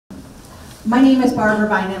My name is Barbara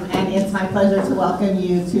Bynum, and it's my pleasure to welcome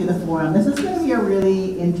you to the forum. This is going to be a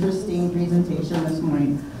really interesting presentation this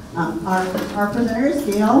morning. Our presenter is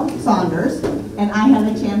Gail Saunders, and I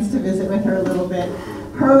had a chance to visit with her a little bit.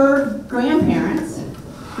 Her grandparents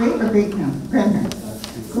immigrated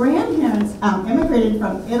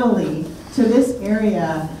from Italy to this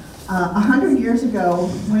area 100 years ago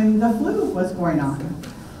when the flu was going on.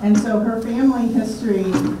 And so her family history,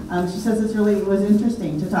 she says it was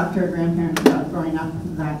interesting to talk to her grandparents about growing up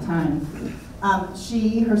at that time.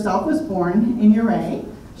 She herself was born in Ouray.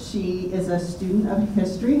 She is a student of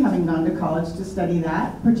history, having gone to college to study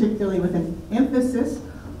that, particularly with an emphasis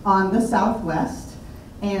on the Southwest.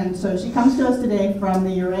 And so she comes to us today from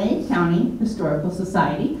the Ouray County Historical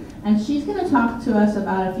Society, and she's going to talk to us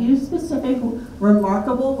about a few specific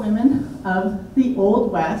remarkable women of the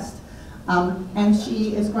Old West. And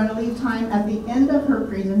she is going to leave time at the end of her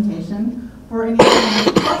presentation for any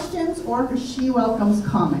questions, or she welcomes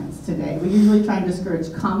comments today. We usually try and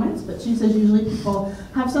discourage comments, but she says usually people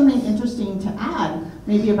have something interesting to add,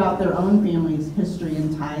 maybe about their own family's history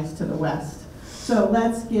and ties to the West. So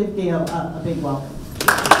let's give Gail a big welcome.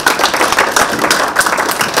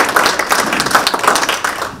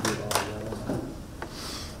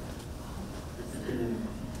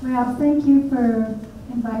 Well, thank you for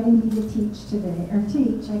inviting me to teach today, or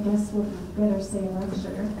teach, I guess we'll better say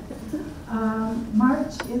lecture.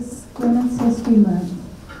 March is Women's History Month.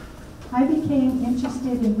 I became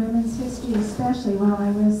interested in women's history, especially while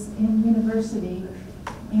I was in university,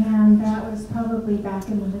 and that was probably back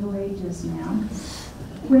in the Middle Ages now.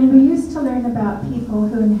 When we used to learn about people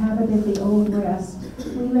who inhabited the Old West,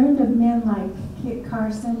 we learned of men like Kit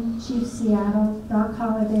Carson, Chief Seattle, Doc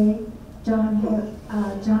Holliday, John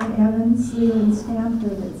Evans, Leland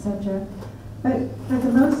Stanford, etc., but for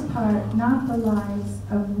the most part, not the lives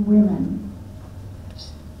of women.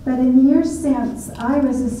 But in the years since I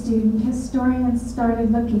was a student, historians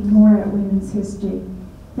started looking more at women's history.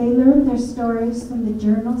 They learned their stories from the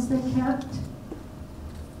journals they kept,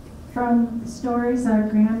 from stories our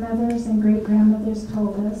grandmothers and great-grandmothers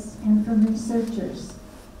told us, and from researchers.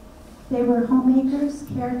 They were homemakers,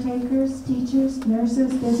 caretakers, teachers,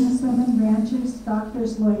 nurses, businesswomen, ranchers,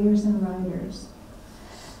 doctors, lawyers, and writers.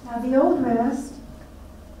 Now, the Old West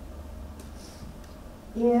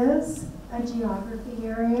is a geography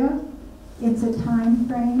area. It's a time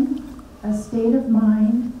frame, a state of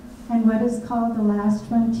mind, and what is called the last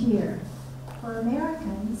frontier. For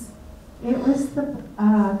Americans, it was the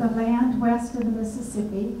land west of the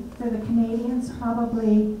Mississippi. For the Canadians,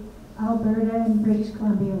 probably Alberta and British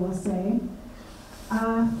Columbia, we'll say.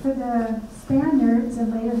 For the Spaniards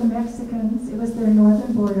and later the Mexicans, it was their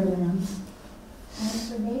northern borderlands. And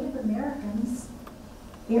for Native Americans,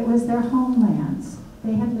 it was their homelands.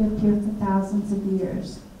 They had lived here for thousands of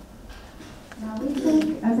years. Now we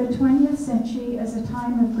think of the 20th century as a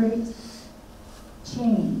time of great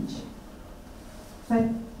change. But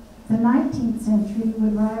the 19th century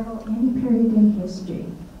would rival any period in history.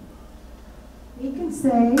 We can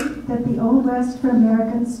say that the Old West for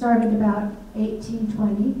Americans started about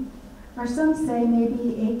 1820, or some say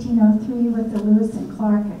maybe 1803 with the Lewis and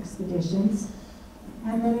Clark expeditions,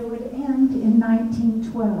 and that it would end in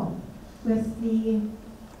 1912 with the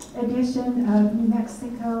addition of New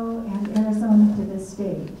Mexico and Arizona to the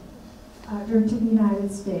state, or to the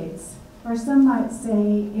United States. Or some might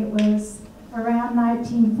say it was around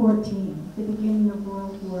 1914, the beginning of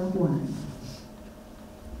World War I.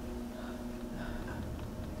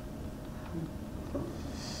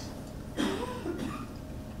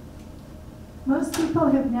 Most people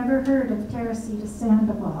have never heard of Teresita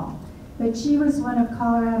Sandoval, but she was one of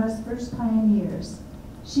Colorado's first pioneers.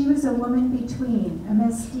 She was a woman between, a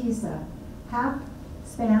mestiza, half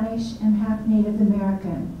Spanish and half Native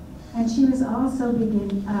American. And she was also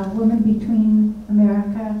a woman between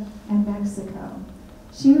America and Mexico.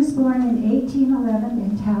 She was born in 1811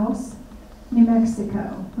 in Taos, New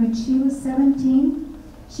Mexico. When she was 17,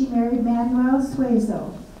 she married Manuel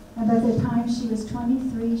Suezo, and by the time she was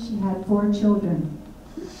 23, she had 4 children.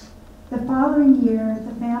 The following year,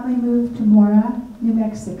 the family moved to Mora, New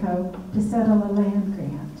Mexico, to settle a land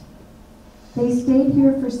grant. They stayed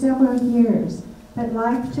here for several years, but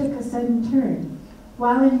life took a sudden turn.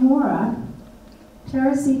 While in Mora,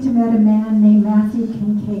 Teresita met a man named Matthew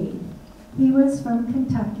Kincaid. He was from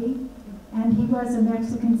Kentucky, and he was a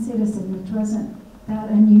Mexican citizen, which wasn't that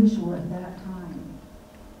unusual at that time.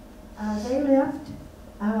 They left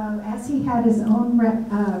as he had his own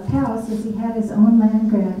house, as he had his own land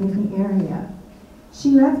grant in the area.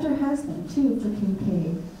 She left her husband, too, for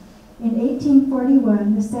Kincaid. In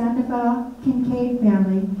 1841, the Sandoval Kincaid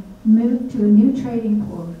family moved to a new trading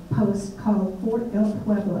post called Fort El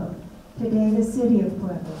Pueblo, today the city of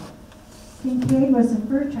Pueblo. Kincaid was a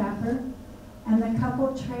fur trapper, and the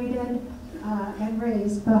couple traded and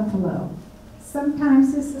raised buffalo.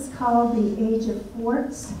 Sometimes this is called the Age of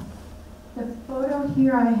Forts. The photo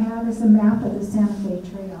here I have is a map of the Santa Fe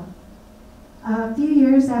Trail. A few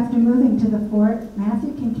years after moving to the fort,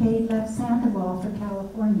 Matthew Kincaid left Sandoval for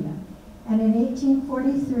California. And in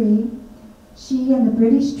 1843, she and the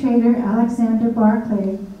British trader Alexander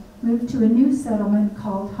Barclay moved to a new settlement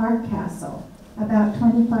called Hardcastle, about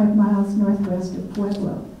 25 miles northwest of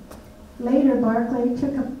Pueblo. Later, Barclay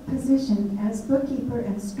took a position as bookkeeper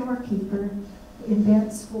and storekeeper in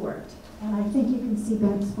Bent's Fort. And I think you can see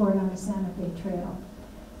Bent's Fort on the Santa Fe Trail.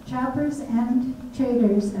 Trappers and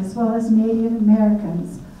traders, as well as Native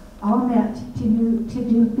Americans, all met to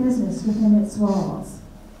do business within its walls.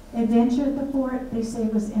 Adventure at the fort, they say,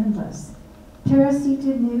 was endless.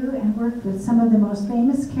 Teresita knew and worked with some of the most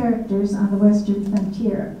famous characters on the western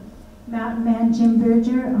frontier. Mountain Man Jim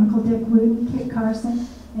Berger, Uncle Dick Wooten, Kit Carson,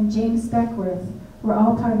 and James Beckworth were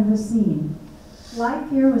all part of the scene. Life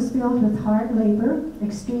here was filled with hard labor,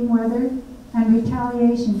 extreme weather, and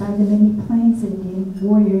retaliation by the many Plains Indian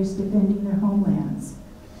warriors defending their homelands.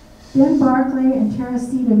 Then Barclay and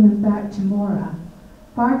Teresita moved back to Mora.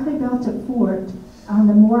 Barclay built a fort on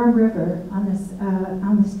the Mora River,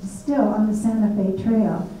 still on the Santa Fe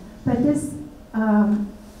Trail, but this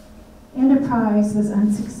enterprise was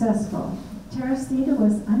unsuccessful. Teresita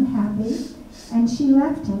was unhappy, and she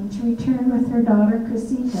left him to return with her daughter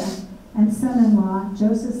Crisita and son-in-law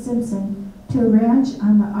Joseph Simpson to a ranch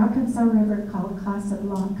on the Arkansas River called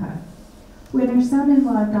Casablanca. When her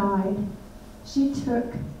son-in-law died, she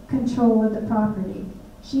took control of the property.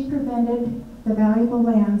 She prevented the valuable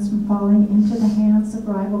lands from falling into the hands of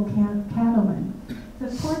rival cattlemen. The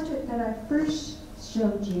portrait that I first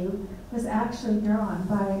showed you was actually drawn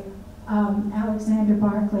by Alexander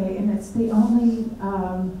Barclay, and it's the only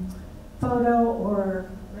photo or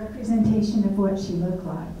representation of what she looked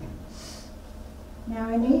like. Now,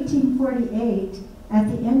 in 1848,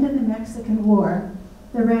 at the end of the Mexican War,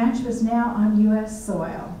 the ranch was now on U.S.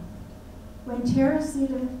 soil. When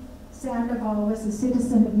Teresita Sandoval was a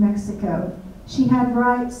citizen of Mexico, she had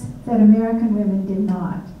rights that American women did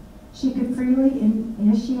not. She could freely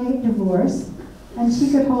initiate divorce, and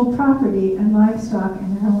she could hold property and livestock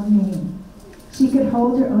in her own name. She could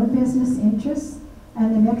hold her own business interests,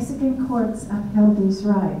 and the Mexican courts upheld these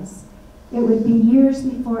rights. It would be years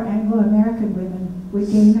before Anglo-American women would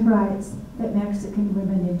gain the rights that Mexican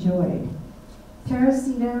women enjoyed.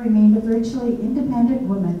 Teresita remained a virtually independent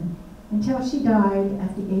woman until she died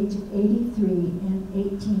at the age of 83 in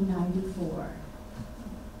 1894.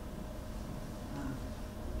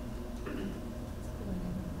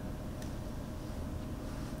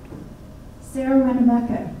 Sarah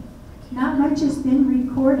Winnemucca. Not much has been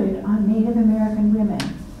recorded on Native American women.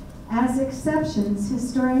 As exceptions,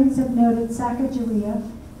 historians have noted Sacagawea,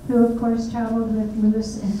 who of course traveled with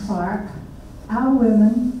Lewis and Clark, Owl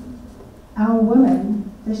Woman,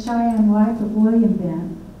 the Cheyenne wife of William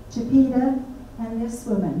Bent, Chipeta, and this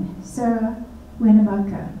woman, Sarah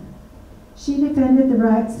Winnemucca. She defended the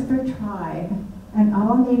rights of her tribe and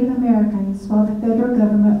all Native Americans while the federal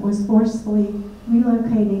government was forcefully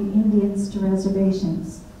relocating Indians to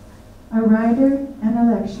reservations. A writer and a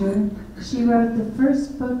lecturer, she wrote the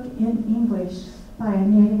first book in English by a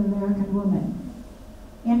Native American woman.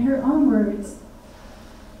 In her own words,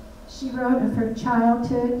 she wrote of her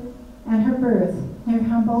childhood and her birth near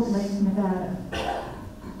Humboldt Lake, Nevada.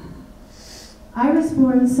 I was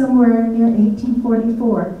born somewhere near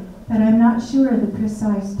 1844, but I'm not sure of the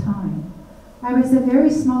precise time. I was a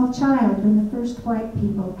very small child when the first white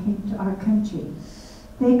people came to our country.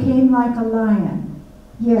 They came like a lion,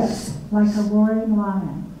 yes, like a roaring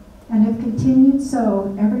lion, and have continued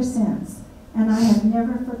so ever since, and I have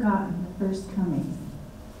never forgotten the first coming.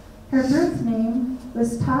 Her birth name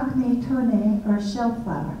was Takme Tone, or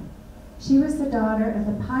Shellflower. She was the daughter of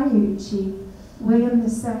the Paiute chief William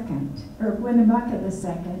II, or Winnemucca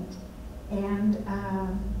II, and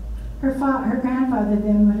her grandfather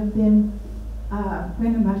then would have been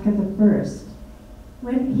Winnemucca I.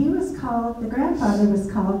 When he was called, the grandfather was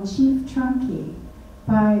called Chief Trunkee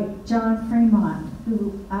by John Fremont,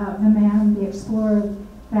 who the explorer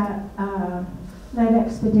that led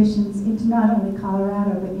expeditions into not only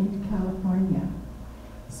Colorado but into California.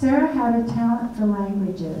 Sarah had a talent for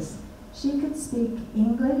languages. She could speak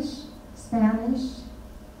English, Spanish,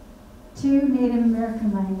 2 Native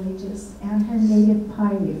American languages, and her native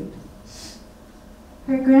Paiute.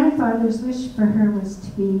 Her grandfather's wish for her was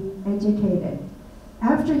to be educated.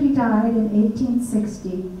 After he died in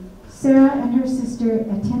 1860, Sarah and her sister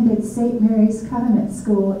attended St. Mary's Covenant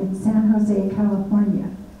School in San Jose, California.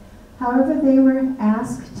 However, they were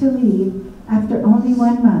asked to leave after only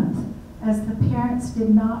 1 month, as the parents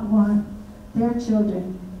did not want their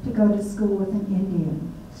children to go to school with an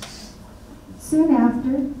Indian. Soon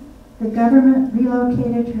after, the government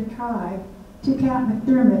relocated her tribe to Camp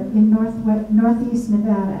McDermott in northeast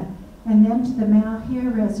Nevada, and then to the Malheur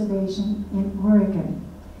Reservation in Oregon.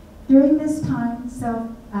 During this time,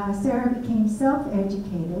 Sarah became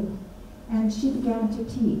self-educated, and she began to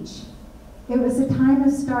teach. It was a time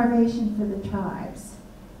of starvation for the tribes.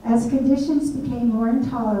 As conditions became more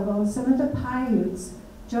intolerable, some of the Paiutes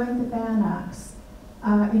joined the Bannocks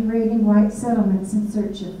in raiding white settlements in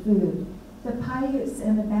search of food. The Paiutes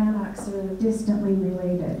and the Bannocks are distantly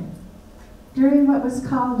related. During what was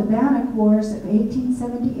called the Bannock Wars of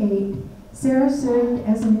 1878, Sarah served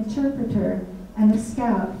as an interpreter and a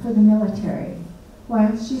scout for the military,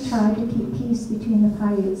 while she tried to keep peace between the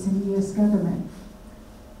Paiutes and the U.S. government.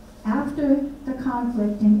 After the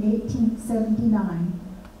conflict in 1879,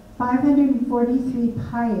 543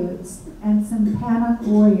 Paiutes and some Bannock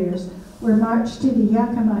warriors were marched to the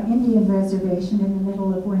Yakima Indian Reservation in the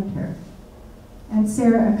middle of winter, and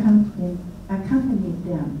Sarah accompanied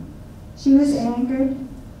them. She was angered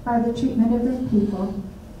by the treatment of the people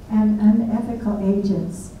and unethical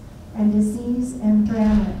agents, and disease and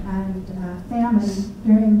famine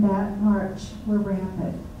during that march were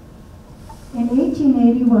rampant. In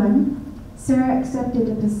 1881, Sarah accepted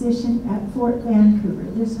a position at Fort Vancouver.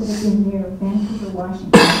 This would have been near Vancouver,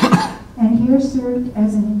 Washington, and here served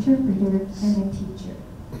as an interpreter and a teacher.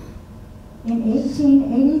 In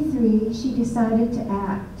 1883, she decided to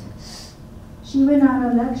act. She went on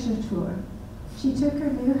a lecture tour. She took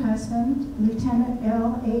her new husband, Lieutenant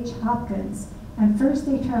L.H. Hopkins, and first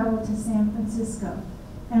they traveled to San Francisco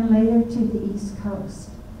and later to the East Coast.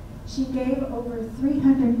 She gave over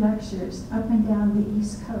 300 lectures up and down the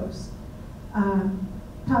East Coast,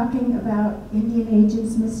 talking about Indian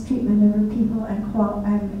agents' mistreatment of her people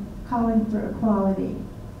and calling for equality.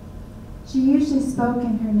 She usually spoke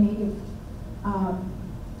in her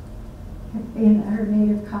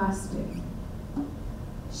native costume.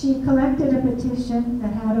 She collected a petition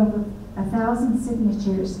that had over 1,000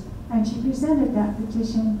 signatures, and she presented that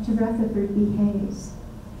petition to Rutherford B. Hayes.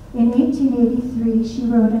 In 1883, she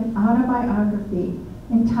wrote an autobiography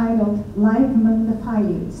entitled Life Among the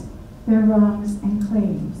Paiutes, Their Wrongs and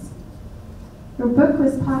Claims. Her book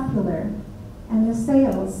was popular, and the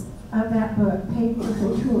sales of that book paid for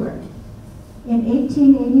her tour. In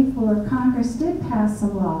 1884, Congress did pass a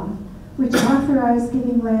law which authorized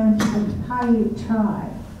giving land to the Paiute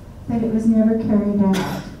tribe, but it was never carried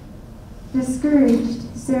out. Discouraged,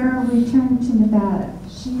 Sarah returned to Nevada.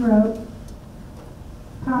 She wrote,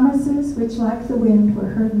 "Promises which like the wind were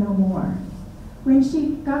heard no more." When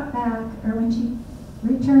she got back, or when she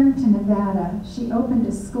returned to Nevada, she opened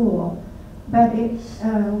a school, but it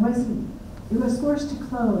was forced to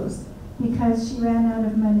close because she ran out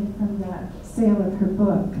of money from the sale of her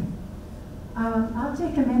book. I'll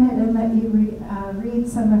take a minute and let you read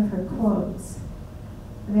some of her quotes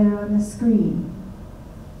that are on the screen.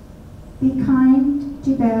 "Be kind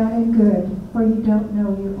to bad and good, for you don't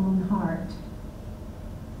know your own heart.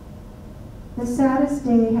 The saddest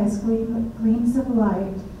day has gleams of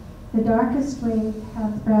light. The darkest wave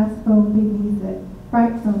hath bright foam beneath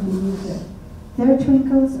it. There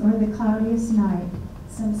twinkles o'er the cloudiest night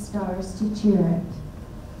some stars to cheer it."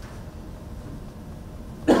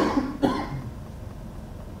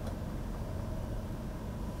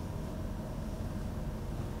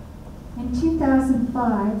 In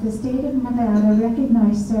 2005, the state of Nevada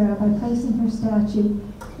recognized Sarah by placing her statue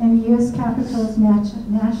in the U.S. Capitol's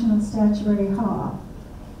National Statuary Hall.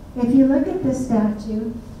 If you look at this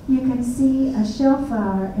statue, you can see a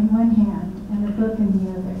shellflower in one hand and a book in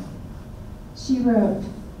the other. She wrote,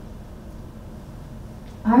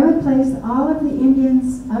 "I would place all of the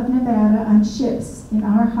Indians of Nevada on ships in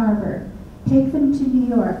our harbor, take them to New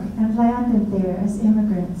York and land them there as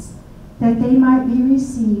immigrants, that they might be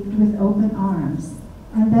received with open arms,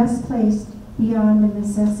 and thus placed beyond the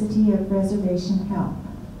necessity of reservation help."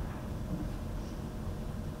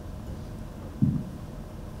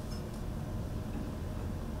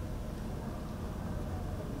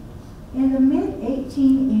 In the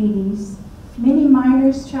mid-1880s, many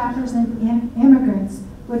miners, trappers, and immigrants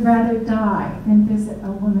would rather die than visit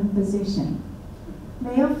a woman physician.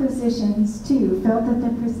 Male physicians, too, felt that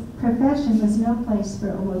the profession was no place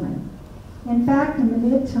for a woman. In fact, in the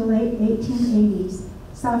mid to late 1880s,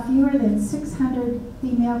 saw fewer than 600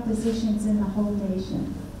 female physicians in the whole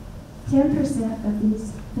nation. 10% of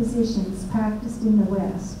these physicians practiced in the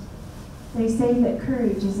West. They say that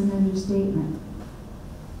courage is an understatement.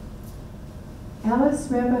 Alice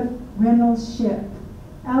Reynolds Shipp.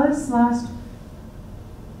 Alice lost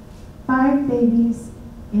 5 babies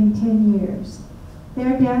in 10 years.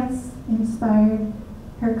 Their deaths inspired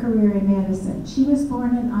her career in medicine. She was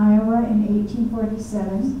born in Iowa in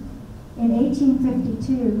 1847. In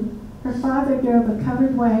 1852, her father drove a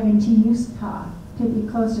covered wagon to Utah to be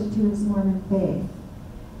closer to his Mormon faith.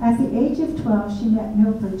 At the age of 12, she met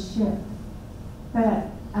Milford Shipp.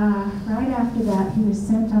 But right after that, he was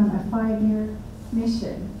sent on a 5-year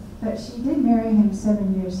mission. But she did marry him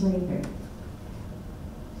 7 years later.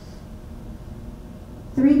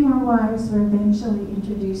 3 more wives were eventually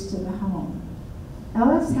introduced to the home.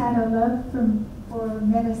 Alice had a love for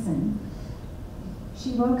medicine.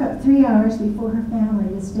 She woke up 3 hours before her family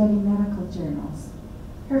to study medical journals.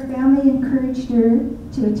 Her family encouraged her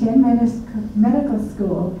to attend medical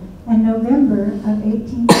school. In November of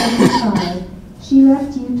 1875, she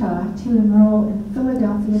left Utah to enroll in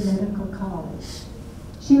Philadelphia Medical College.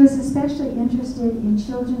 She was especially interested in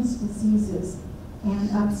children's diseases and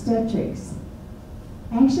obstetrics.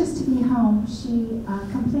 Anxious to be home, she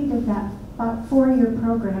completed that 4-year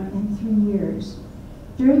program in 3 years.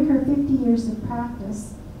 During her 50 years of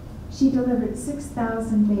practice, she delivered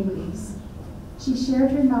 6,000 babies. She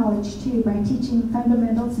shared her knowledge, too, by teaching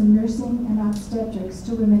fundamentals in nursing and obstetrics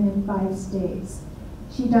to women in 5 states.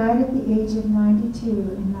 She died at the age of 92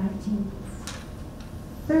 in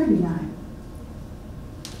 1939.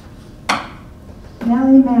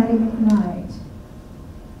 Nellie Mattie McKnight.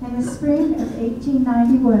 In the spring of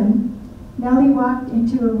 1891, Nellie walked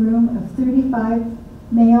into a room of 35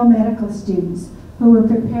 male medical students who were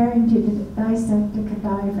preparing to dissect a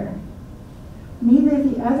cadaver. Neither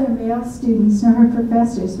the other male students nor her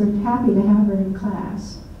professors were happy to have her in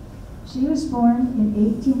class. She was born in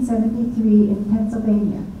 1873 in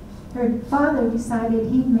Pennsylvania. Her father decided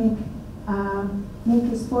he'd make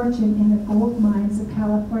his fortune in the gold mines of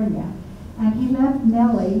California, and he left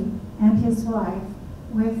Nellie and his wife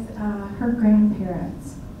with her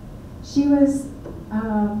grandparents. She was,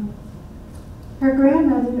 her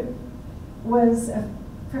grandmother was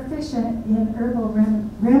proficient in herbal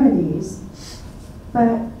remedies, but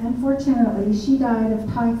unfortunately she died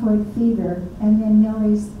of typhoid fever, and then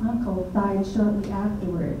Nellie's uncle died shortly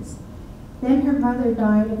afterwards. Then her mother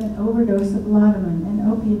died of an overdose of laudanum, an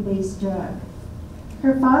opiate-based drug.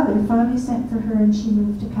 Her father finally sent for her and she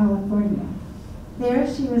moved to California. There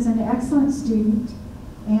she was an excellent student,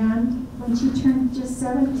 and when she turned just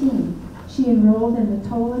 17, she enrolled in the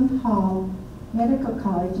Toland Hall Medical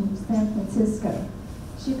College in San Francisco.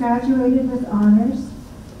 She graduated with honors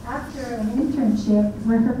after an internship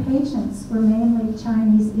where her patients were mainly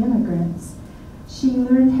Chinese immigrants. She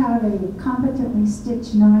learned how to competently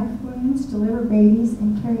stitch knife wounds, deliver babies,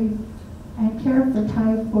 and care for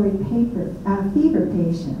typhoid fever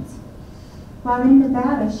patients. While in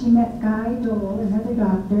Nevada, she met Guy Dole, another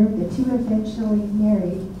doctor. The two eventually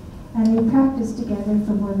married, and they practiced together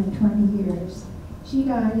for more than 20 years. She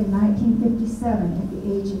died in 1957 at the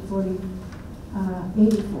age of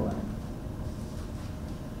 84.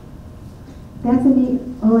 Bethany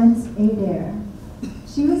Owens Adair.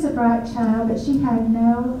 She was a bright child, but she had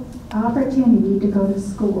no opportunity to go to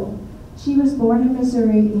school. She was born in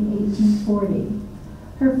Missouri in 1840.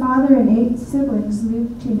 Her father and 8 siblings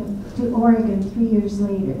moved to Oregon 3 years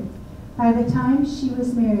later. By the time she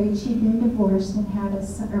was married, she'd been divorced and had a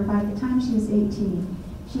son, or by the time she was 18,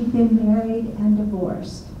 she'd been married and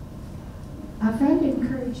divorced. A friend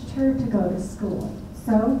encouraged her to go to school,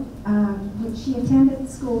 so she attended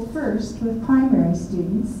school first with primary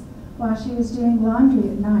students while she was doing laundry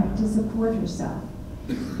at night to support herself.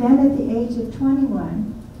 Then at the age of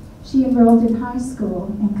 21, she enrolled in high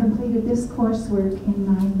school and completed this coursework in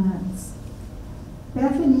 9 months.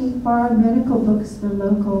 Bethany borrowed medical books from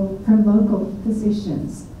local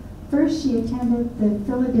physicians. First, she attended the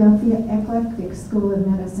Philadelphia Eclectic School of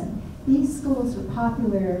Medicine. These schools were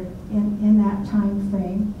popular in that time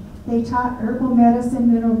frame. They taught herbal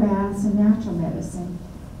medicine, mineral baths, and natural medicine.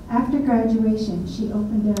 After graduation, she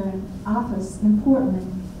opened an office in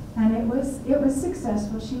Portland, and it was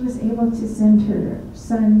successful. She was able to send her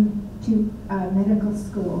son to medical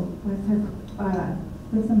school with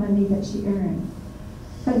the money that she earned.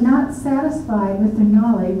 But not satisfied with her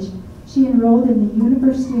knowledge, she enrolled in the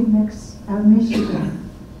University of Michigan.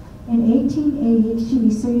 In 1880, she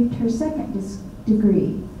received her second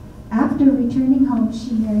degree. After returning home,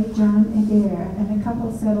 she married John Adair, and the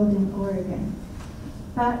couple settled in Oregon.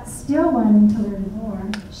 But still wanting to learn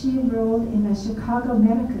more, she enrolled in the Chicago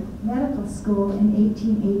Medical School in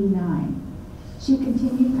 1889. She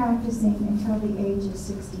continued practicing until the age of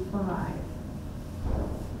 65.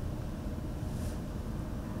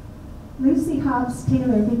 Lucy Hobbs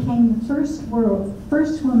Taylor became the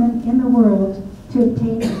first woman in the world to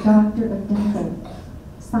obtain a Doctorate of Dental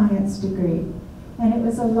Science degree, and it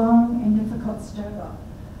was a long and difficult struggle.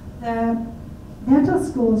 The dental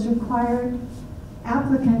schools required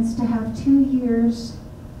applicants to have 2 years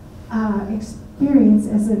experience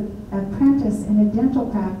as an apprentice in a dental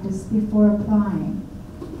practice before applying.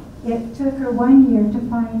 It took her 1 year to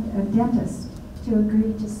find a dentist to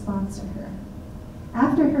agree to sponsor her.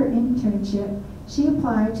 After her internship, she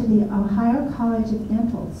applied to the Ohio College of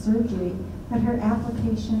Dental Surgery, but her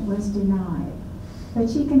application was denied. But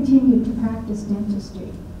she continued to practice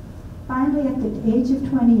dentistry. Finally, at the age of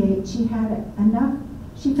 28, she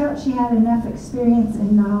felt she had enough experience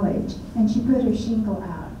and knowledge, and she put her shingle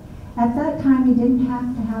out. At that time, you didn't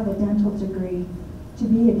have to have a dental degree to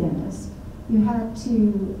be a dentist. You had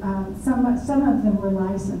to, some of them were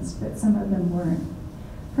licensed, but some of them weren't.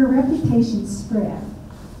 Her reputation spread,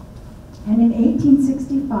 and in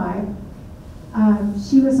 1865,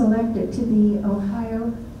 she was elected to the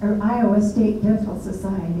Iowa State Dental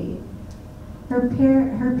Society. Her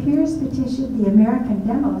peers petitioned the American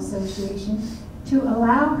Dental Association to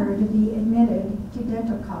allow her to be admitted to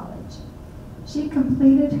dental college. She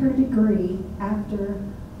completed her degree after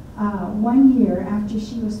 1 year after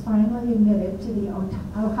she was finally admitted to the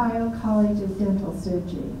Ohio College of Dental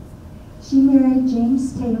Surgery. She married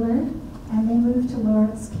James Taylor, and they moved to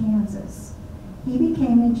Lawrence, Kansas. He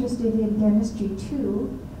became interested in dentistry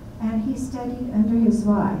too, and he studied under his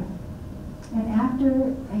wife. And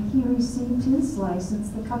after he received his license,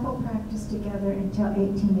 the couple practiced together until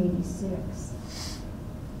 1886.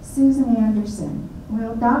 Susan Anderson.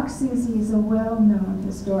 Well, Doc Susie is a well-known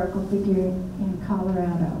historical figure in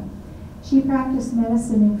Colorado. She practiced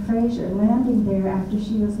medicine in Fraser, landing there after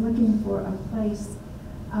she was looking for a place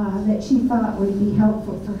that she thought would be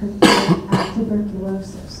helpful for her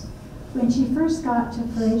tuberculosis. When she first got to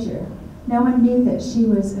Fraser, no one knew that she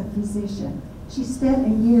was a physician. She spent a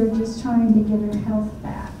year just trying to get her health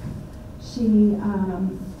back. She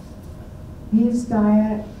used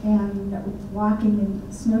diet and walking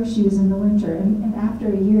in snowshoes in the winter, and after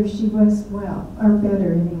a year she was well, or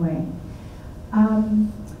better anyway.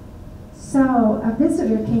 So a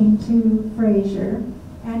visitor came to Fraser,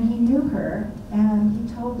 and he knew her, and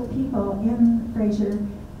he told the people in Fraser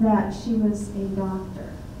that she was a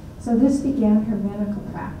doctor. So this began her medical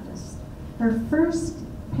practice. Her first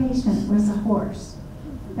patient was a horse.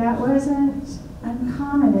 That wasn't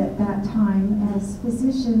uncommon at that time, as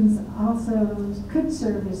physicians also could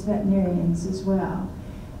serve as veterinarians as well.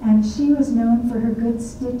 And she was known for her good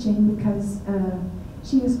stitching because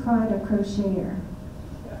she was quite a crocheter.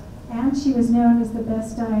 And she was known as the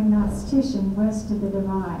best diagnostician west of the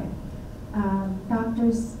Divide.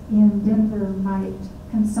 Doctors in Denver might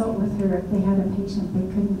consult with her if they had a patient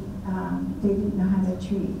they didn't know how to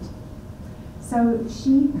treat. So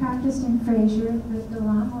she practiced in Fraser, lived a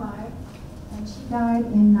long life, and she died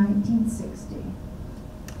in 1960.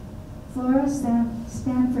 Flora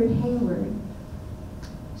Stanford Hayward.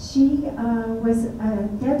 She was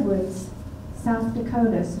Deadwood's, South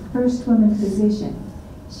Dakota's first woman physician.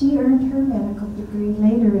 She earned her medical degree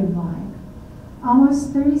later in life.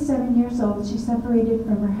 Almost 37 years old, she separated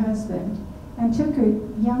from her husband and took her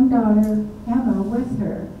young daughter, Emma, with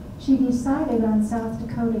her. She decided on South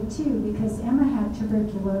Dakota too because Emma had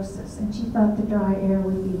tuberculosis, and she thought the dry air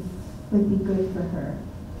would be good for her.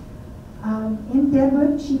 In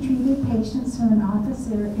Deadwood, she treated patients from an office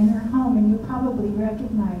in her home, and you'll probably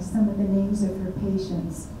recognize some of the names of her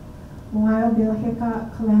patients: Wild Bill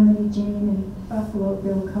Hickok, Calamity Jane, and Buffalo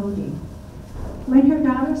Bill Cody. When her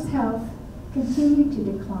daughter's health continued to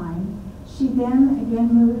decline, she then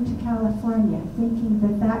again moved to California, thinking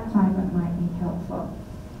that climate might be helpful.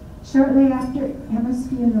 Shortly after Emma's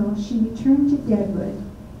funeral, she returned to Deadwood.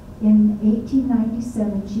 In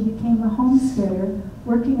 1897, she became a homesteader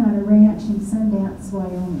working on a ranch in Sundance,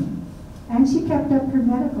 Wyoming. And she kept up her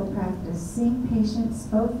medical practice, seeing patients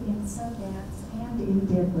both in Sundance and in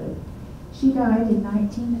Deadwood. She died in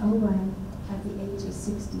 1901 at the age of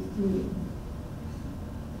 63.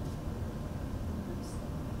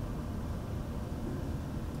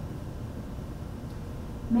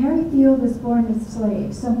 Mary Field was born a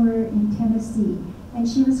slave somewhere in Tennessee, and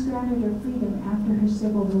she was granted her freedom after the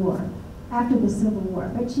Civil War,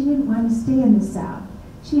 but she didn't want to stay in the South.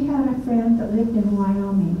 She had a friend that lived in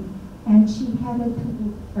Wyoming, and she headed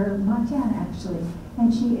to, Montana actually,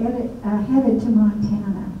 and she headed to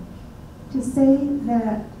Montana. To say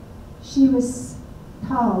that she was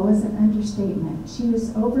tall was an understatement. She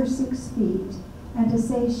was over 6 feet, And to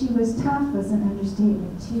say she was tough was an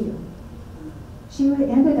understatement too. She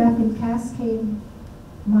ended up in Cascade,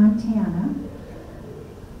 Montana,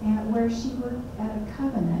 where she worked at a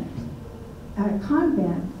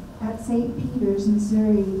convent at St. Peter's,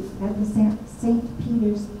 Missouri, at the St.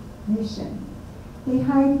 Peter's Mission. They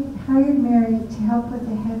hired Mary to help with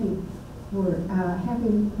the heavy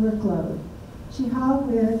workload. She hauled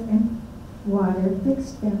wood and water,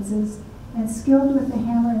 fixed fences, and skilled with the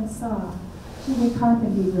hammer and saw. She did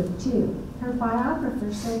carpentry work too. Her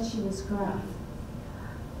biographer said she was gruff,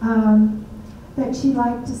 that she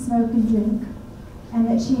liked to smoke and drink, and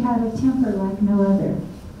that she had a temper like no other.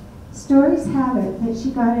 Stories have it that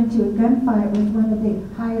she got into a gunfight with one of the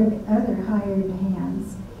other hired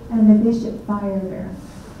hands, and the bishop fired her.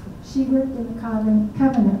 She worked in the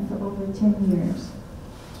Covenant for over 10 years.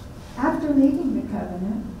 After leaving the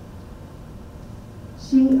Covenant,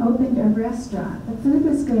 she opened a restaurant. The food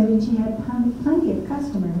was good and she had plenty of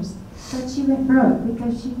customers, but she went broke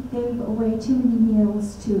because she gave away too many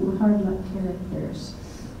meals to hard-luck characters.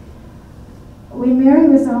 When Mary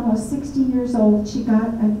was almost 60 years old, she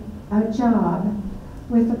got a job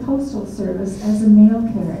with the Postal Service as a mail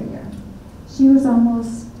carrier. She was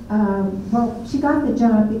she got the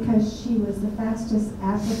job because she was the fastest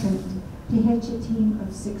applicant to hitch a team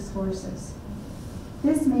of 6 horses.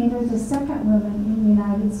 This made her the second woman in the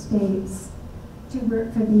United States to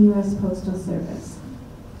work for the U.S. Postal Service.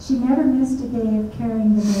 She never missed a day of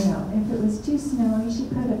carrying the mail. If it was too snowy, she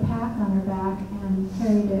put a pack on her back and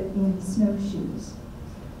carried it in snowshoes.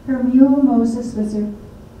 Her mule, Moses, was her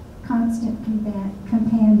constant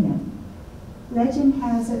companion. Legend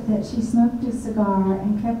has it that she smoked a cigar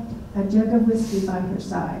and kept a jug of whiskey by her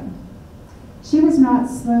side. She was not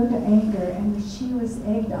slow to anger, and if she was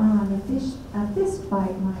egged on, a fist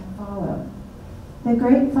fight might follow. The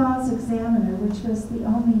Great Falls Examiner, which was the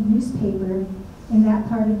only newspaper in that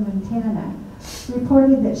part of Montana,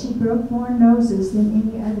 reported that she broke more noses than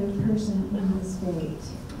any other person in the state.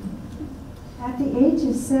 At the age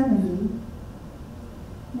of 70,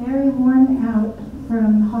 Mary, worn out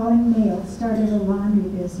from hauling mail, started a laundry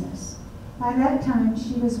business. By that time,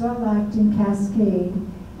 she was well liked in Cascade.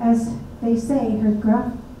 As they say, her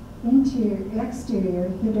gruff exterior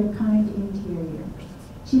hid her kind interior.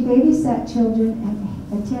 She babysat children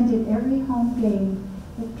and attended every home game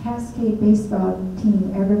the Cascade baseball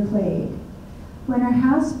team ever played. When her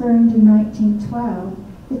house burned in 1912,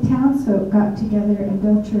 the townsfolk got together and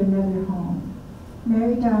built her another home.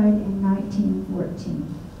 Mary died in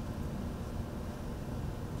 1914.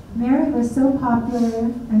 Mary was so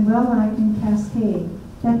popular and well-liked in Cascade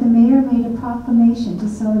that the mayor made a proclamation to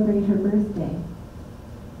celebrate her birthday.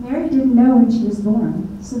 Mary didn't know when she was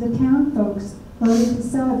born, so the town folks voted to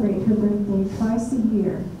celebrate her birthday twice a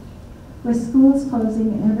year, with schools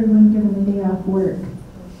closing and everyone given a day off work.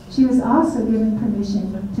 She was also given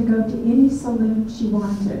permission to go to any saloon she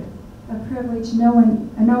wanted, a privilege no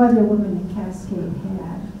other woman in Cascade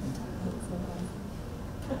had.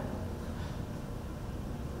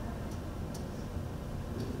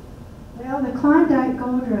 Well, the Klondike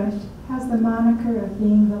Gold Rush has the moniker of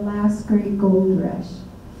being the last great gold rush.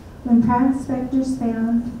 When prospectors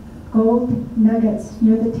found gold nuggets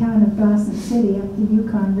near the town of Dawson City up the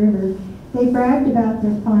Yukon River, they bragged about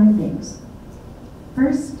their findings.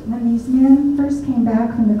 First, when these men first came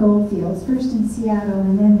back from the gold fields, first in Seattle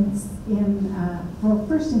and then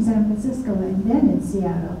first in San Francisco and then in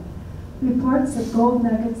Seattle, reports of gold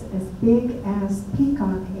nuggets as big as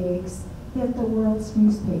peacock eggs hit the world's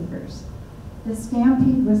newspapers. The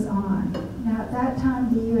stampede was on. Now, at that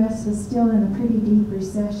time, the U.S. was still in a pretty deep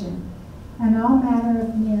recession, and all manner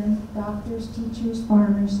of men, doctors, teachers,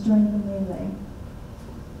 farmers, joined the melee.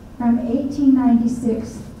 From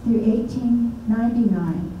 1896 through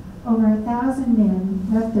 1899, over 1,000 men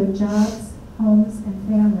left their jobs, homes, and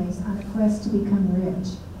families on a quest to become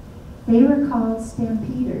rich. They were called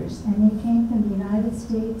stampeders, and they came from the United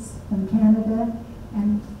States, from Canada,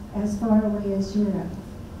 and as far away as Europe.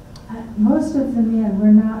 Most of the men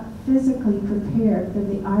were not physically prepared for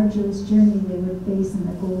the arduous journey they would face in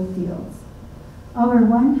the gold fields. Over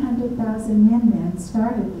 100,000 men then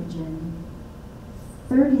started the journey.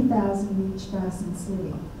 30,000 reached Dawson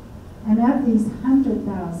City. And of these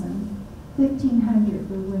 100,000, 1,500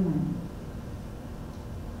 were women.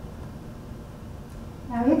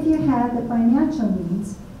 Now, if you had the financial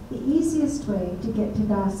means, the easiest way to get to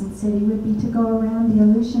Dawson City would be to go around the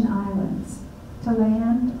Aleutian Islands, to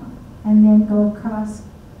land and then go across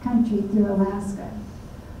country through Alaska.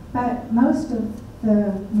 But most of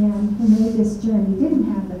the men who made this journey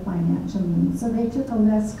didn't have the financial means, so they took a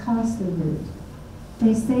less costly route.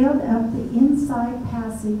 They sailed up the Inside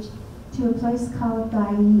Passage to a place called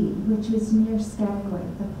Dyea, which was near Skagway,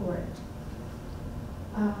 the port.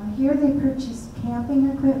 Here they purchased camping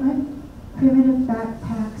equipment, primitive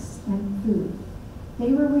backpacks, and food.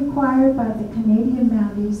 They were required by the Canadian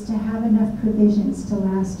Mounties to have enough provisions to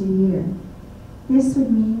last a year. This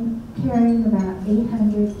would mean carrying about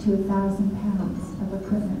 800 to 1,000 pounds of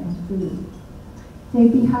equipment and food.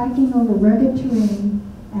 They'd be hiking over rugged terrain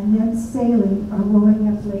and then sailing or rowing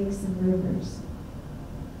up lakes and rivers.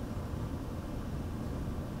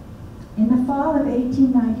 In the fall of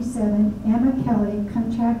 1897, Emma Kelly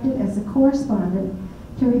contracted as a correspondent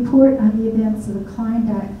to report on the events of the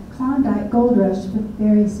Klondike gold rush for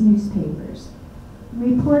various newspapers.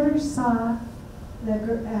 Reporters saw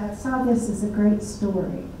this as a great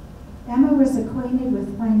story. Emma was acquainted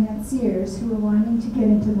with financiers who were wanting to get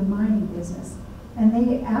into the mining business, and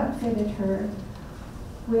they outfitted her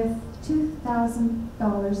with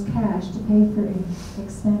 $2,000 cash to pay for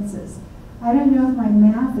expenses. I don't know if my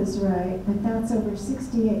math is right, but that's over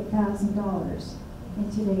 $68,000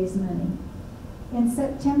 in today's money. In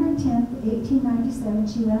September 10th, 1897,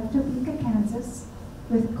 she left Topeka, Kansas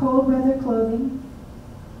with cold weather clothing,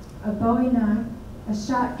 a Bowie knife, a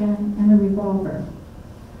shotgun, and a revolver.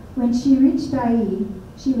 When she reached Dyea,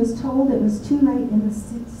 she was told it was too late in the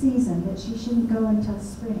season, that she shouldn't go until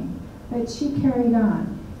spring, but she carried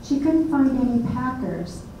on. She couldn't find any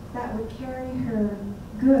packers that would carry her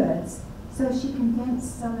goods, so she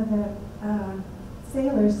convinced some of the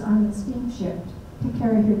sailors on the steamship to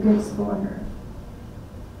carry her goods for her.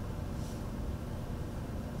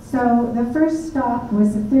 So the first stop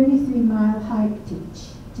was a 33-mile hike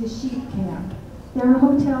to Sheep Camp. There were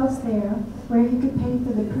hotels there where you could pay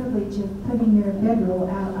for the privilege of putting your bedroll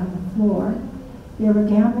out on the floor. There were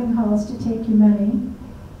gambling halls to take your money,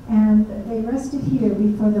 and they rested here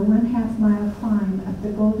before the 1/2 mile climb up the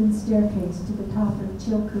Golden Staircase to the top of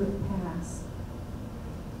Chilkoot Pass.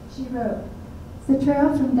 She wrote, "The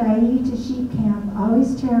trail from Dyea to Sheep Camp,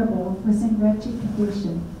 always terrible, was in wretched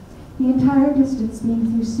condition. The entire distance being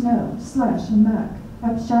through snow, slush, and muck,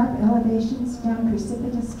 up sharp elevations, down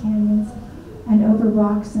precipitous canyons, and over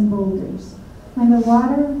rocks and boulders. When the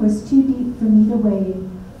water was too deep for me to wade,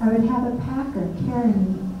 I would have a packer carry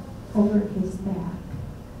me over his back."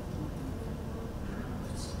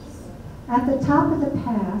 At the top of the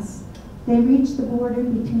pass, they reached the border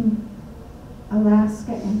between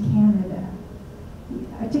Alaska and Canada.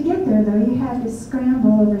 To get there, though, you had to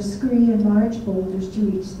scramble over scree and large boulders to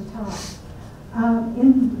reach the top.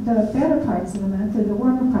 In the better parts of the month, or the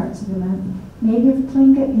warmer parts of the month, native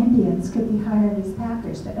Tlingit Indians could be hired as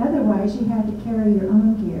packers, but otherwise you had to carry your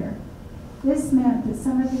own gear. This meant that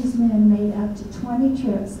some of these men made up to 20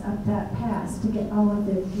 trips up that pass to get all of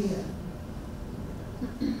their gear.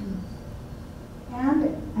 And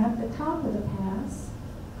at the top of the pass,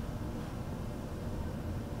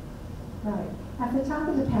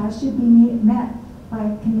 you'd be met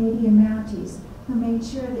by Canadian Mounties who made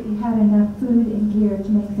sure that you had enough food and gear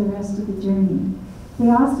to make the rest of the journey. They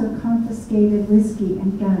also confiscated whiskey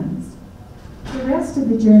and guns. The rest of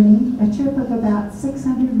the journey, a trip of about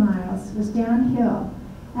 600 miles, was downhill,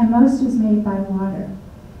 and most was made by water.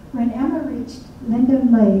 When Emma reached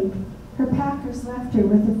Linden Lake, her packers left her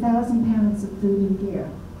with 1,000 pounds of food and gear.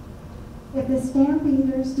 If the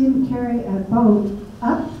stampeders didn't carry a boat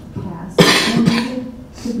up the pass, they needed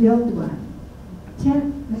to build one.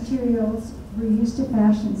 Tent materials were used to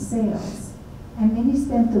fashion sails, and many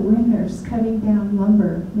spent the winters cutting down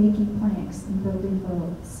lumber, making planks, and building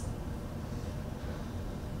boats.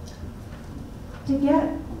 To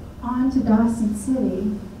get on to Dawson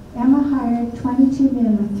City, Emma hired 22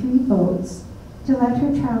 men with 3 boats to let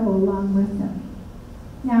her travel along with them.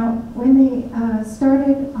 Now, when they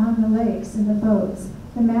started on the lakes in the boats,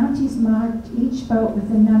 the Mounties marked each boat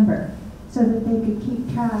with a number so that they could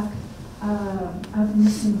keep track of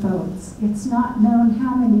missing boats. It's not known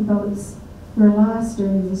how many boats were lost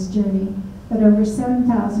during this journey, but over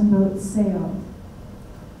 7,000 boats sailed.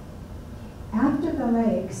 After the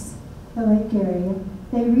lakes, the lake area,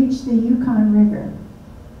 they reached the Yukon River.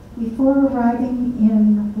 Before arriving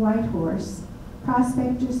in Whitehorse,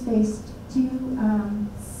 prospectors faced 2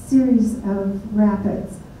 series of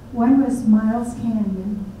rapids. One was Miles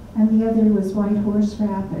Canyon, and the other was Whitehorse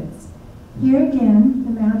Rapids. Here again,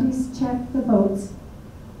 the Mounties checked the boats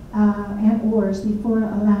and oars before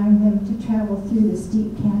allowing them to travel through the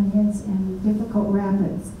steep canyons and difficult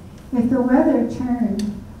rapids. If the weather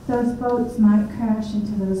turned, those boats might crash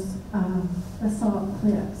into those basalt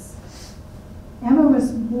cliffs. Emma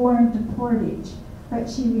was warned to portage, but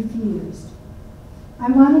she refused.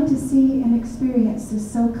 "I wanted to see and experience this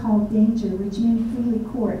so-called danger which men freely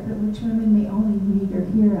court, but which women may only read or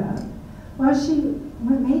hear of. Well, she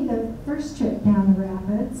made the first trip down the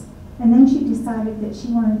rapids, and then she decided that she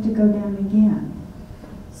wanted to go down again.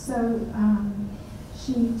 So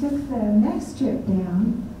she took the next trip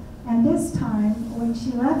down, and this time, when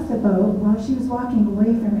she left the boat, while she was walking away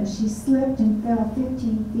from it, she slipped and fell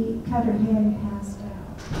 15 feet, cut her head, and passed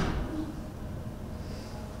out.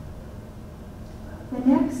 The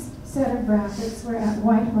next set of rapids were at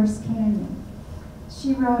White Horse Canyon.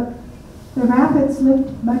 She wrote, "The rapids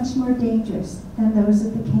looked much more dangerous than those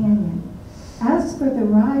of the canyon. As for the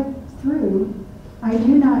ride through, I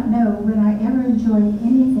do not know when I ever enjoyed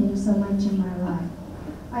anything so much in my life.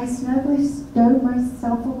 I snugly stowed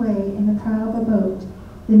myself away in the prow of a boat.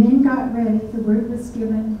 The men got ready, the word was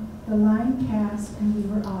given, the line cast, and we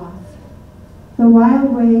were off. The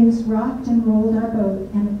wild waves rocked and rolled our boat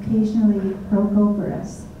and occasionally broke over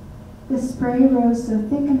us. The spray rose so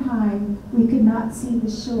thick and high we could not see the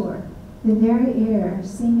shore, the very air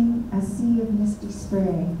seeming a sea of misty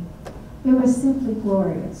spray. It was simply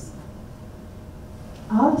glorious.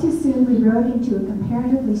 All too soon we rode into a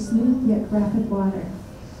comparatively smooth yet rapid water.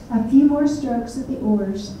 A few more strokes with the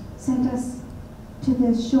oars sent us to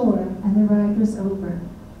the shore, and the ride was over,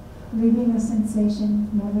 leaving a sensation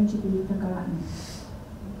never to be forgotten."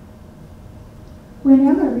 When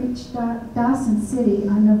Emma reached Dawson City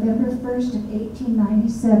on November 1st of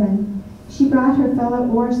 1897, she brought her fellow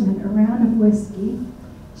oarsmen a round of whiskey.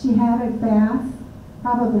 She had a bath,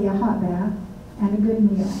 probably a hot bath, and a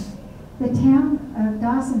good meal. The town of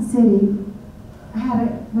Dawson City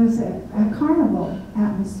was a carnival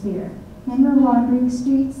atmosphere. Men were wandering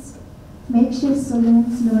streets, makeshift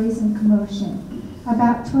saloons, noise and commotion.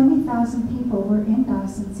 About 20,000 people were in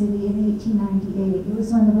Dawson City in 1898. It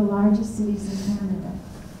was one of the largest cities in Canada.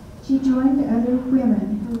 She joined other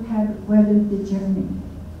women who had weathered the journey.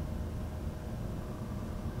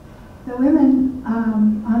 The women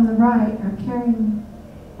on the right are carrying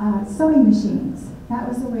sewing machines. That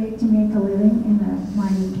was a way to make a living in a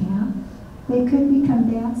mining camp. They could become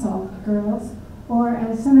dance-hall girls, or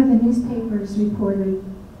as some of the newspapers reported,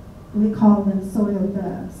 we called them soiled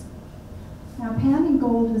doves. Now, panning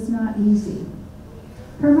gold was not easy.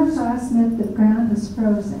 Permafrost meant the ground was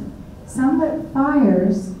frozen. Some lit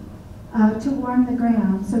fires to warm the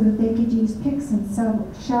ground so that they could use picks and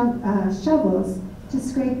shovels to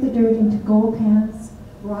scrape the dirt into gold pans,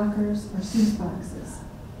 rockers, or soup boxes.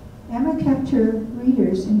 Emma kept her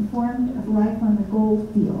readers informed of life on the gold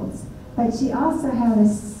fields, but she also had a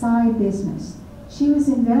side business. She was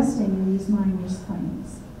investing in these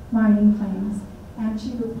mining claims, and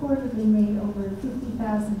she reportedly made over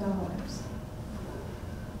 $50,000.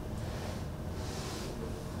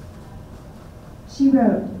 She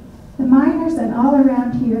wrote, "The miners and all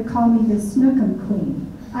around here call me the Snookum Queen.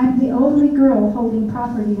 I'm the only girl holding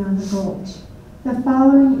property on the gulch. The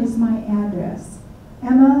following is my address.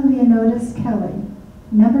 Emma Leonidas Kelly,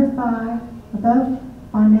 number 5, above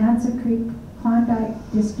Bonanza Creek, Klondike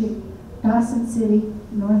District, Dawson City,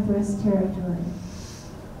 Northwest Territory."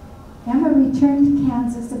 Emma returned to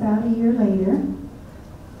Kansas about a year later.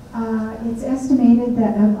 It's estimated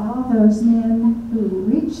that of all those men who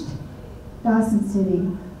reached Dawson City,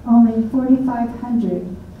 only 4,500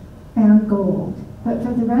 found gold. But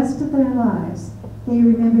for the rest of their lives, they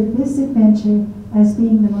remembered this adventure as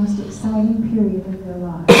being the most exciting period of their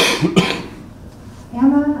lives.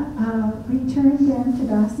 Emma returned then to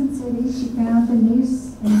Dawson City. She found the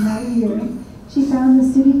news in about a year. She found the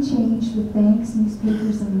city changed with banks,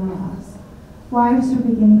 newspapers, and laws. Wives were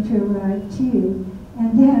beginning to arrive too.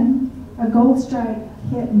 And then a gold strike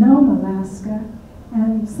hit Nome, Alaska,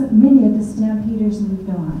 and many of the stampeders moved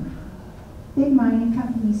on. Big mining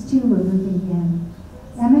companies too were moving in.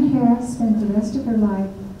 Emma Harris spent the rest of her life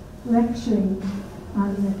lecturing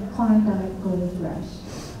on the Klondike gold rush.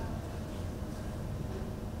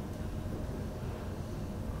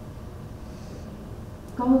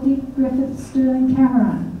 Goldie Griffith Sterling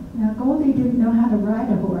Cameron. Now, Goldie didn't know how to ride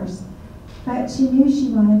a horse, but she knew she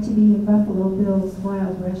wanted to be in Buffalo Bill's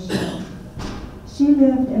Wild Rush show. She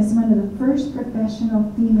lived as one of the first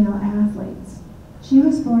professional female athletes. She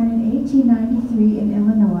was born in 1893 in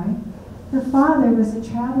Illinois. Her father was a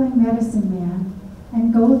traveling medicine man,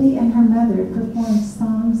 and Goldie and her mother performed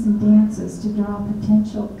songs and dances to draw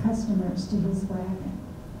potential customers to his wagon.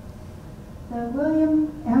 The William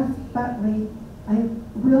F.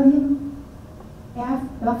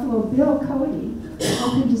 Buffalo Bill Cody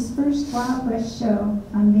opened his first Wild West show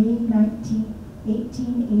on May 19,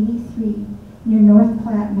 1883, near North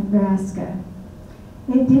Platte, Nebraska.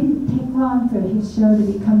 It didn't take long for his show to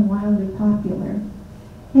become wildly popular.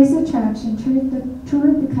 His attraction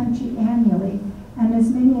toured the country annually and as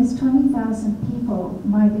many as 20,000 people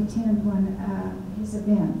might attend one of his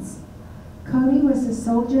events. Cody was a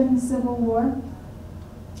soldier in the Civil War.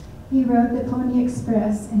 He rode the Pony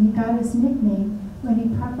Express, and he got his nickname when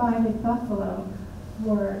he provided buffalo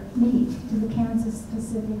for meat to the Kansas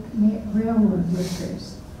Pacific Railroad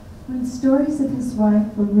workers. When stories of his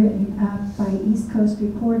wife were written up by East Coast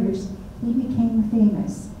reporters, he became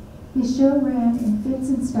famous. His show ran in fits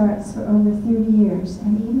and starts for over 30 years,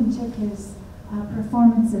 and even took his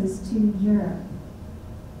performances to Europe.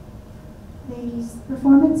 These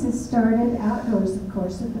performances started outdoors, of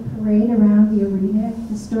course, with the parade around the arena,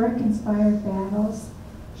 historic-inspired battles,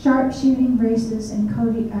 sharpshooting races, and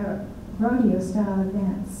rodeo-style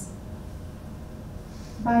events.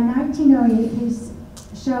 By 1908, his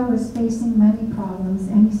show was facing money problems,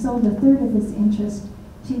 and he sold a third of his interest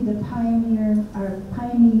to the Pawnee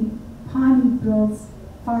Bills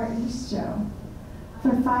Far East show.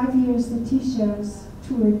 For 5 years, the two shows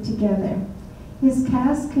toured together. His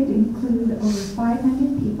cast could include over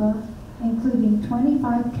 500 people, including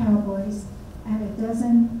 25 cowboys and a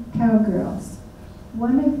dozen cowgirls.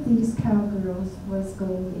 One of these cowgirls was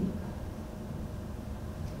Goldie.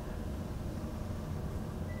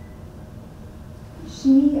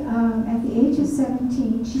 She, at the age of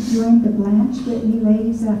 17, she joined the Blanche Whitney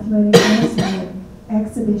Ladies Athletic Wrestling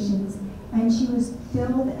exhibitions, and she was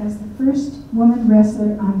billed as the first woman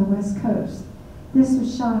wrestler on the West Coast. This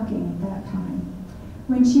was shocking at that time.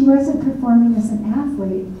 When she wasn't performing as an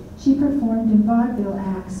athlete, she performed in vaudeville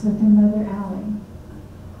acts with her mother, Allie.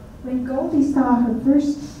 When Goldie saw her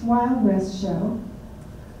first Wild West show,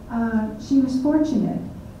 she was fortunate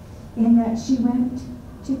in that she went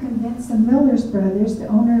to convince the Millers brothers, the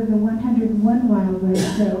owner of the 101 Wild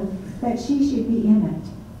West show, that she should be in it,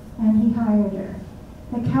 and he hired her.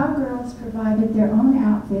 The cowgirls provided their own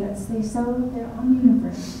outfits. They sewed their own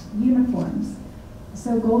uniforms.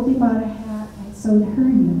 So Goldie bought a hat and sewed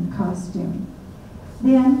her costume.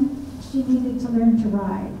 Then she needed to learn to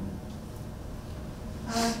ride.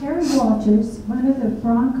 Harry Walters, one of the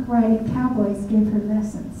bronc riding cowboys, gave her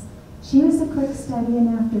lessons. She was a quick study, and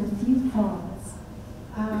after a few falls,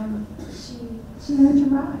 she learned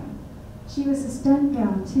to ride. She was a stunt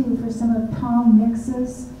gal, too, for some of Tom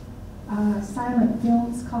Mix's silent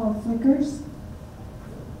films called Flickers.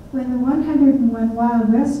 When the 101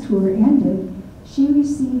 Wild West tour ended, she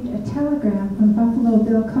received a telegram from Buffalo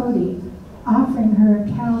Bill Cody offering her a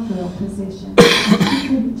cowgirl position, and she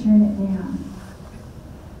couldn't turn it down.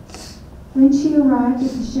 When she arrived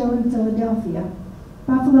at the show in Philadelphia,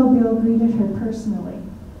 Buffalo Bill greeted her personally.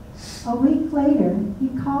 A week later, he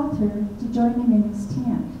called her to join him in his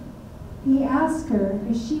tent. He asked her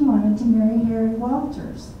if she wanted to marry Harry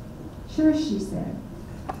Walters. Sure, she said.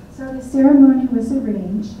 So the ceremony was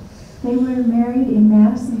arranged. They were married in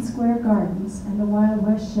Madison Square Gardens, and the Wild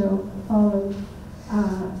West show followed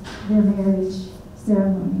their marriage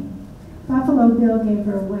ceremony. Buffalo Bill gave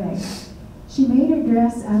her away. She made her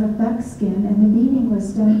dress out of buckskin, and the meeting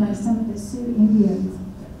was done by some of her Sioux Indian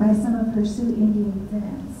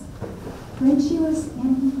friends. When she was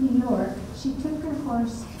in New York, she took her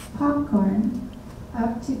horse, Popcorn,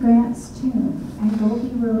 up to Grant's tomb, and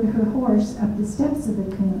Goldie rode her horse up the steps of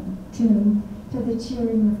the tomb to the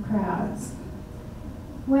cheering of crowds.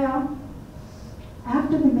 Well,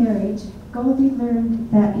 after the marriage, Goldie learned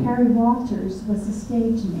that Harry Walters was a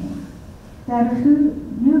stage name, that her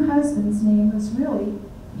new husband's name was really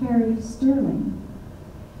Harry Sterling.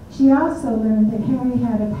 She also learned that Harry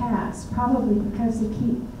had a past, probably because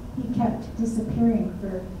he kept disappearing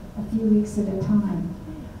for a few weeks at a time.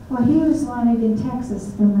 Well, he was wanted in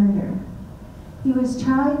Texas for murder. He was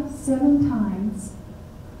tried 7 times.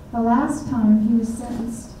 The last time he was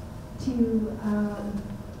sentenced to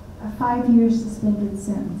a 5-year suspended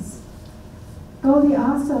sentence. Goldie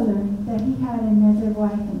also learned that he had another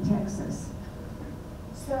wife in Texas.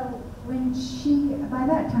 So by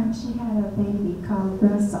that time she had a baby called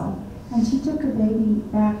Russell, and she took her baby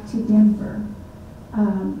back to Denver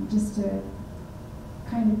just to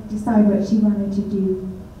kind of decide what she wanted to do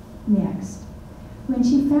next. When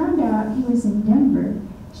she found out he was in Denver,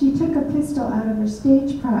 she took a pistol out of her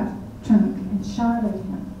stage trunk and shot at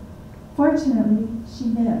him. Fortunately, she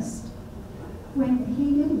missed. When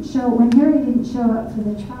Harry didn't show up for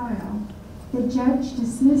the trial, the judge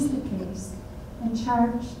dismissed the case and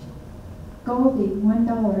charged Goldie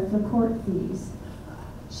 $1 for court fees.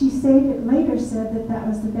 She later said that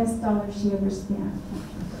was the best dollar she ever spent.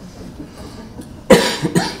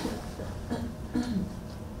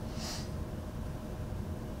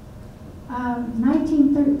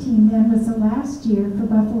 1913 then was the last year for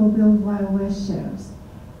Buffalo Bill Wild West shows.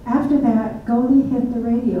 After that, Goldie hit the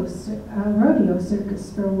rodeo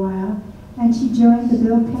circus for a while, and she joined the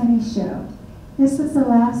Bill Penny Show. This was the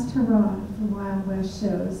last hurrah for Wild West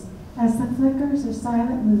shows, as the flickers or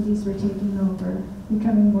silent movies were taking over,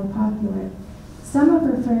 becoming more popular. Some of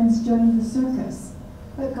her friends joined the circus,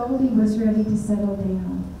 but Goldie was ready to settle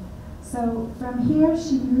down. So from here,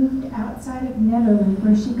 she moved outside of Nederland,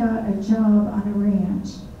 where she got a job on a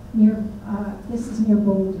ranch near, this is near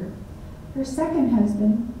Boulder. Her second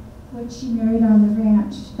husband, which she married on the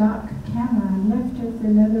ranch, Doc Cameron, left her for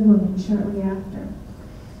another woman shortly after.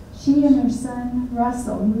 She and her son,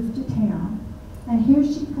 Russell, moved to town, and here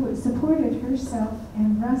she supported herself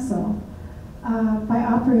and Russell by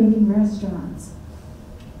operating restaurants.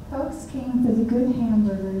 Folks came for the good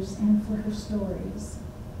hamburgers and for her stories.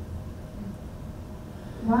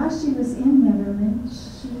 While she was in Nederland,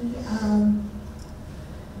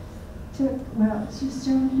 she's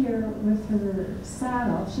shown here with her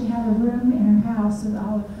saddle. She had a room in her house with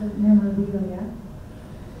all of her memorabilia.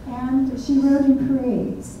 And she rode in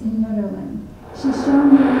parades in Nederland. She's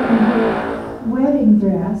shown here in her wedding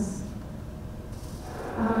dress.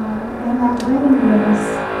 And that wedding dress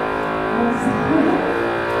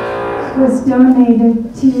was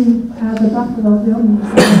donated to the Buffalo Bill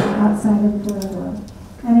Museum outside of Pueblo.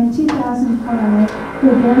 And in 2005,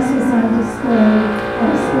 her dress was on display at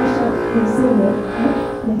a special exhibit at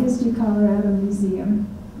the History Colorado Museum.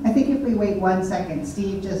 I think if we wait 1 second,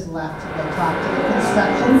 Steve just left to go talk to the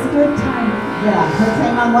construction. It's good time. Yeah, let's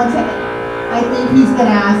hang on 1 second. I think he's going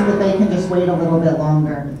to ask if they can just wait a little bit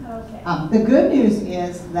longer. Okay. The good news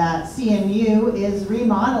is that CMU is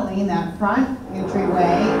remodeling that front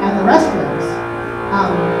entryway and the restrooms.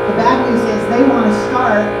 The bad news is they want to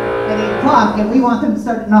start at 8 o'clock and we want them to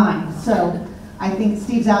start at 9. So I think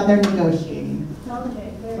Steve's out there negotiating.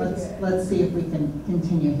 Okay, very good. Let's see if we can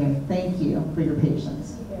continue here. Thank you for your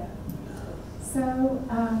patience. Yeah. So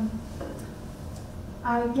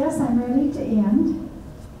I guess I'm ready to end.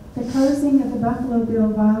 The closing of the Buffalo Bill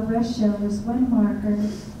Wild West show was one marker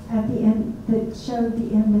at the end that showed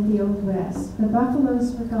the end of the Old West. The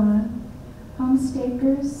buffaloes were gone.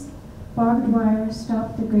 Homestakers, barbed wire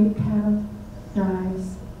stopped the great cattle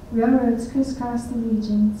drives. Railroads crisscrossed the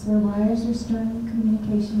regions where wires restoring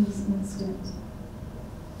communication was instant.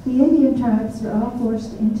 The Indian tribes were all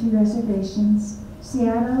forced into reservations.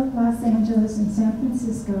 Seattle, Los Angeles, and San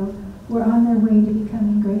Francisco were on their way to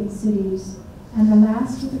becoming great cities, and the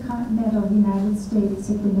last of the continental United States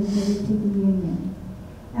had been admitted to the Union.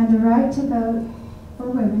 And the right to vote for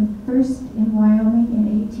women, first in Wyoming in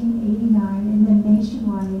 1889 and then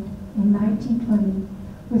nationwide in 1920,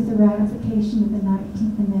 with the ratification of the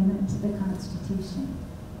 19th Amendment to the Constitution.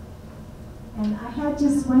 And I had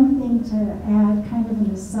just one thing to add, kind of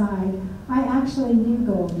an aside. I actually knew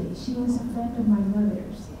Goldie. She was a friend of my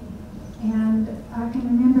mother's. And I can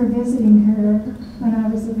remember visiting her when I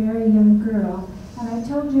was a very young girl. And I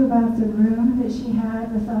told you about the room that she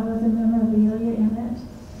had with all of the memorabilia in it.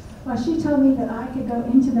 Well, she told me that I could go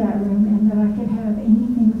into that room and that I could have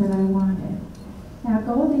anything that I wanted. Now,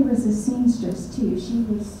 Goldie was a seamstress too.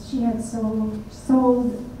 She had sewed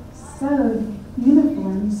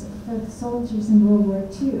uniforms for the soldiers in World War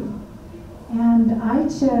II. And I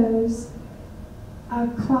chose a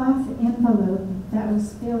cloth envelope that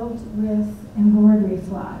was filled with embroidery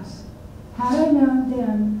flaws. Had I known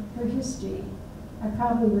then her history, I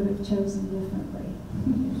probably would have chosen differently.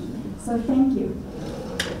 So thank you.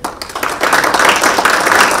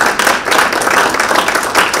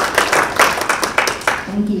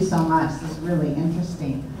 Thank you so much. This is really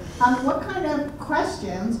interesting. What kind of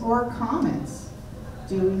questions or comments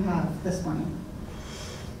do we have this morning?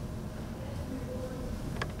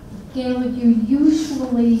 Gail, you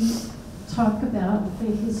usually talk about the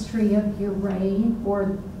history of Ouray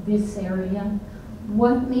or this area.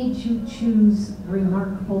 What made you choose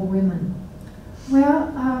Remarkable Women?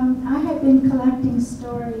 Well, I had been collecting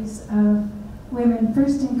stories of women,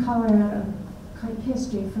 first in Colorado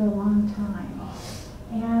history, for a long time.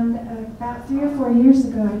 And about 3 or 4 years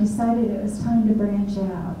ago, I decided it was time to branch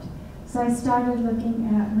out. So I started looking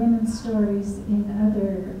at women's stories in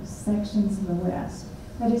other sections of the West.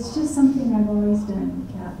 But it's just something I've always done,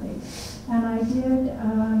 Kathy. And I did,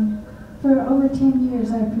 for over 10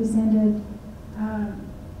 years, I presented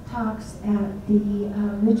talks at the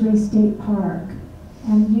Ridgway State Park,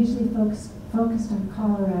 and usually focused on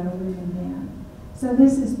Colorado women then. So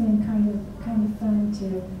this has been kind of fun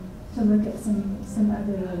to look at some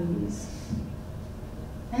other ladies.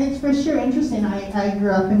 And it's for sure interesting. I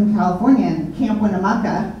grew up in California, and Camp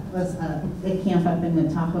Winnemucca was a camp up in the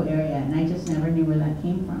Tahoe area, and I just never knew where that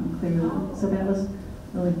came from, clearly. So that was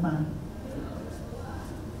really fun.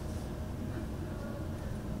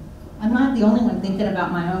 I'm not the only one thinking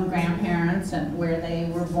about my own grandparents and where they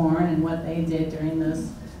were born and what they did during those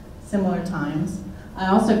similar times. I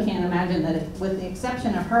also can't imagine that, with the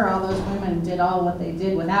exception of her, all those women did all what they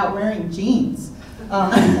did without wearing jeans.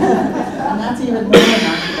 And that's even more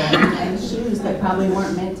remarkable, and shoes that probably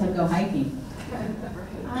weren't meant to go hiking.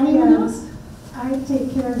 I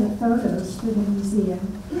take care of the photos for the museum,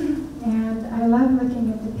 and I love looking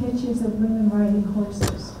at the pictures of women riding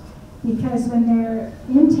horses, because when they're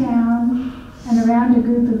in town and around a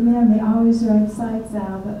group of men, they always ride side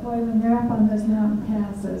saddle, but boy, when they're up on those mountain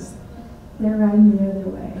passes, they're riding the other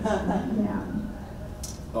way. Yeah.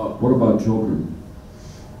 What about children?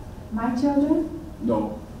 My children?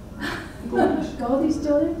 No. Goldie's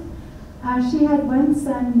children? She had one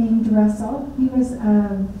son named Russell. He was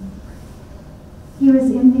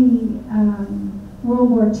in the World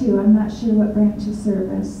War II. I'm not sure what branch of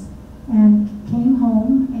service, and came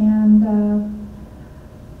home. And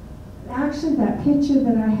actually, that picture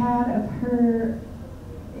that I had of her,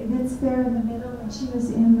 that's there in the middle when she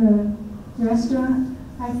was in the restaurant,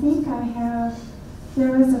 I think I have.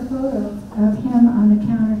 There was a photo of him on the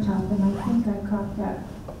countertop, and I think I cropped that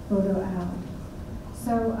photo out.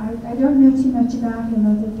 So I don't know too much about him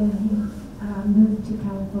other than he moved to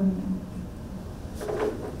California.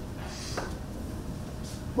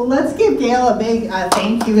 Well, let's give Gail a big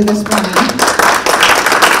thank you this morning.